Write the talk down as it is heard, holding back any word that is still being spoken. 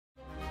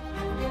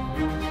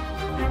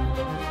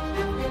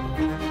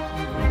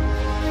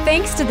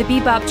Thanks to the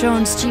Bebop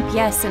drone's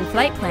GPS and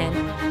flight plan,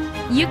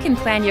 you can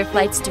plan your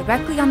flights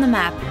directly on the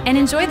map and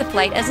enjoy the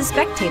flight as a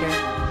spectator.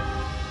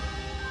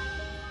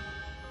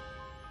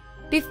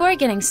 Before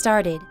getting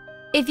started,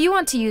 if you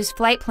want to use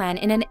Flight Plan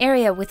in an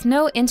area with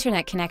no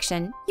internet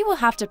connection, you will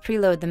have to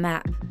preload the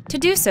map. To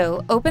do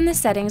so, open the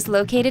settings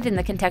located in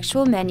the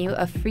contextual menu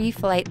of Free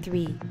Flight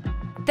 3.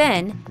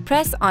 Then,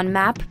 press on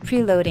Map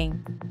Preloading.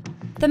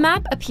 The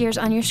map appears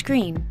on your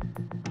screen.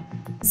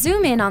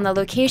 Zoom in on the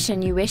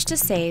location you wish to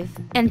save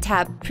and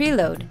tap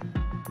Preload.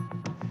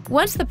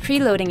 Once the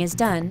preloading is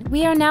done,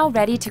 we are now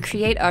ready to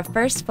create our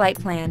first flight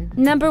plan.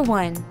 Number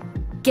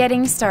 1.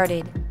 Getting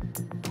started.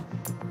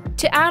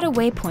 To add a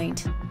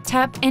waypoint,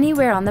 tap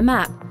anywhere on the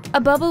map. A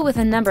bubble with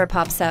a number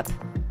pops up.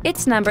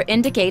 Its number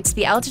indicates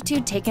the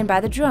altitude taken by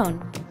the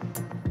drone.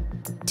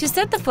 To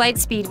set the flight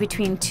speed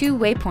between two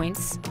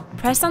waypoints,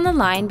 press on the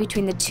line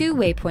between the two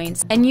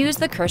waypoints and use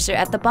the cursor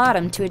at the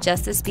bottom to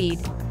adjust the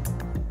speed.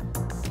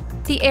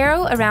 The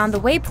arrow around the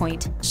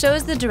waypoint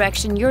shows the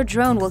direction your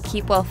drone will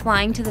keep while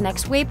flying to the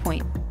next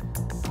waypoint.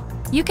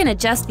 You can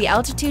adjust the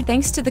altitude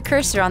thanks to the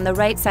cursor on the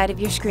right side of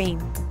your screen.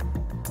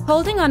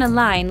 Holding on a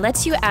line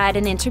lets you add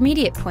an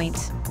intermediate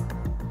point.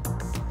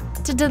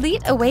 To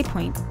delete a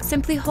waypoint,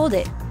 simply hold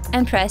it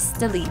and press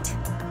Delete.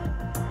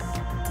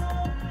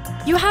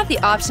 You have the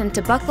option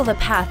to buckle the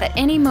path at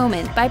any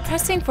moment by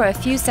pressing for a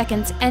few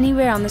seconds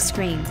anywhere on the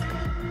screen.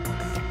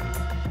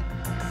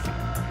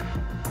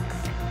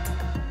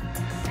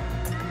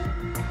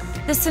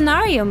 The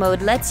scenario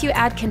mode lets you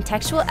add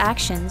contextual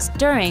actions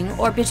during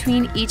or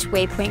between each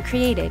waypoint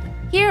created.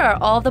 Here are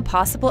all the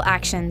possible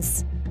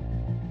actions.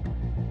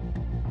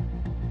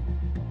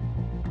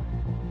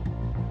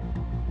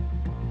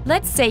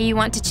 Let's say you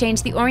want to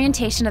change the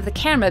orientation of the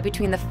camera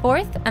between the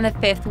 4th and the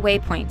 5th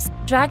waypoints.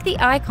 Drag the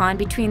icon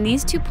between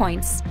these 2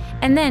 points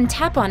and then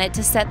tap on it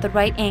to set the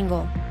right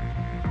angle.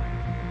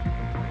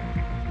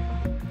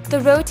 The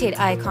rotate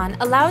icon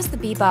allows the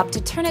Bebop to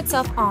turn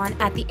itself on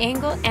at the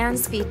angle and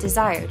speed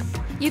desired.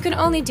 You can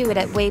only do it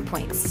at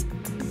waypoints.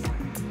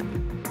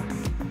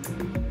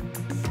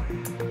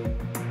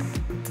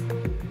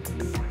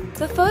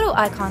 The photo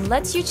icon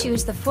lets you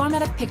choose the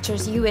format of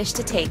pictures you wish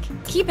to take.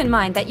 Keep in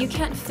mind that you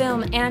can't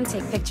film and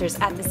take pictures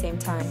at the same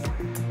time.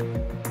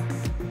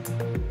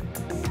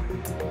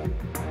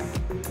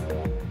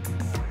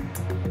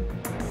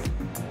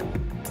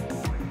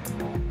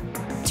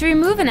 To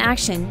remove an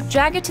action,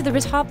 drag it to the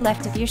top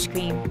left of your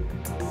screen.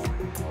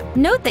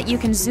 Note that you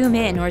can zoom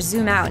in or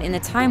zoom out in the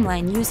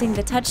timeline using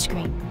the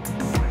touchscreen.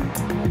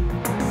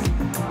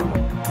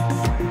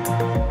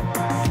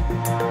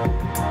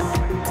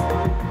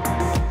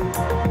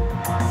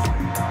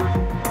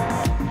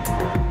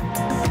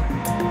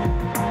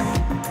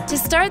 To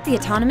start the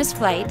autonomous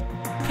flight,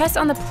 press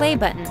on the play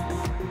button.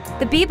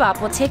 The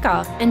Bebop will take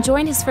off and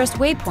join his first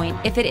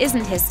waypoint if it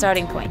isn't his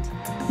starting point.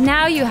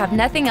 Now you have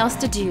nothing else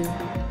to do.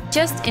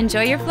 Just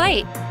enjoy your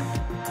flight.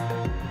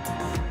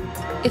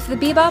 If the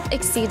Bebop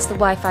exceeds the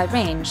Wi-Fi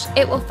range,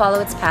 it will follow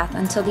its path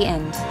until the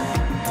end.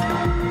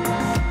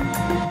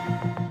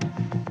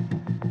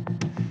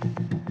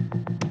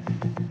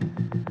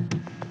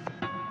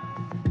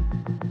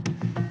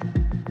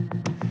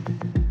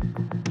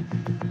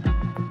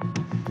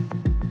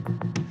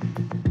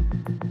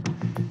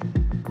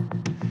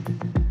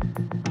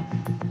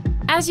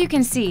 As you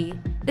can see,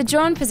 the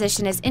drone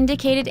position is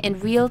indicated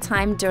in real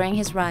time during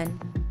his run.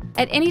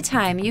 At any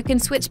time, you can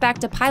switch back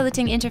to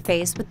piloting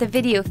interface with the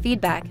video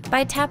feedback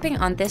by tapping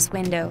on this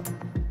window.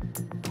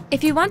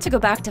 If you want to go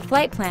back to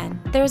Flight Plan,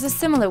 there is a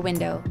similar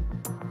window.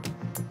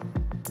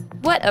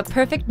 What a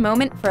perfect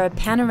moment for a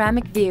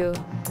panoramic view!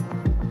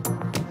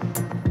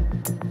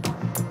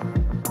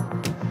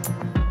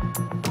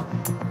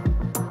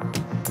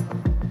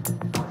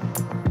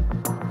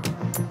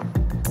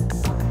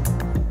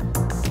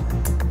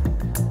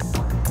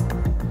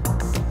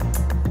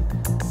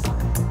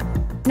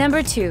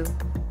 Number 2.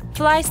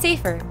 Fly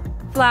safer,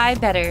 fly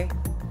better.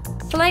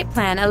 Flight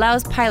Plan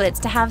allows pilots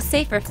to have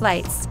safer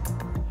flights.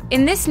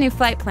 In this new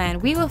flight plan,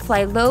 we will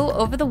fly low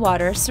over the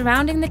water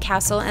surrounding the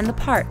castle and the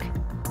park.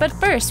 But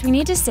first, we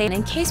need to save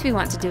in case we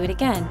want to do it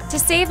again. To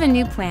save a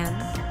new plan,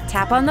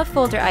 tap on the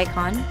folder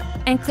icon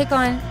and click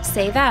on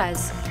Save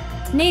As.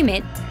 Name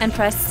it and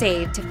press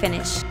Save to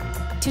finish.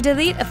 To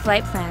delete a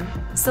flight plan,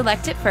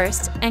 select it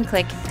first and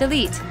click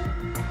Delete.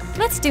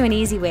 Let's do an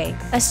easy way,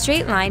 a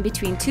straight line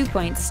between 2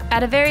 points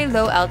at a very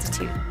low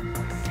altitude.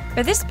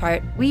 For this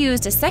part, we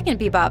used a second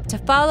Bebop to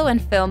follow and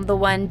film the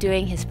one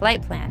doing his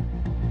flight plan.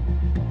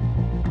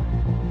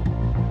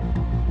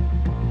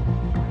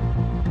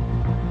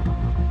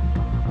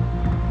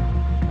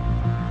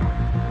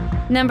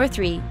 Number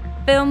 3.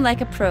 Film like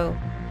a pro.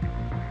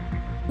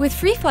 With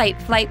Free Flight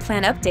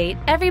Plan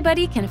Update,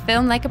 everybody can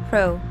film like a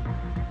pro.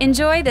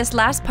 Enjoy this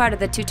last part of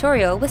the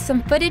tutorial with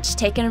some footage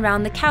taken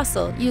around the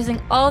castle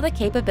using all the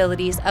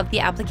capabilities of the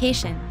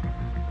application.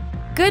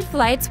 Good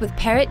flights with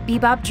Parrot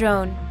Bebop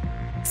drone.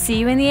 See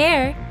you in the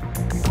air!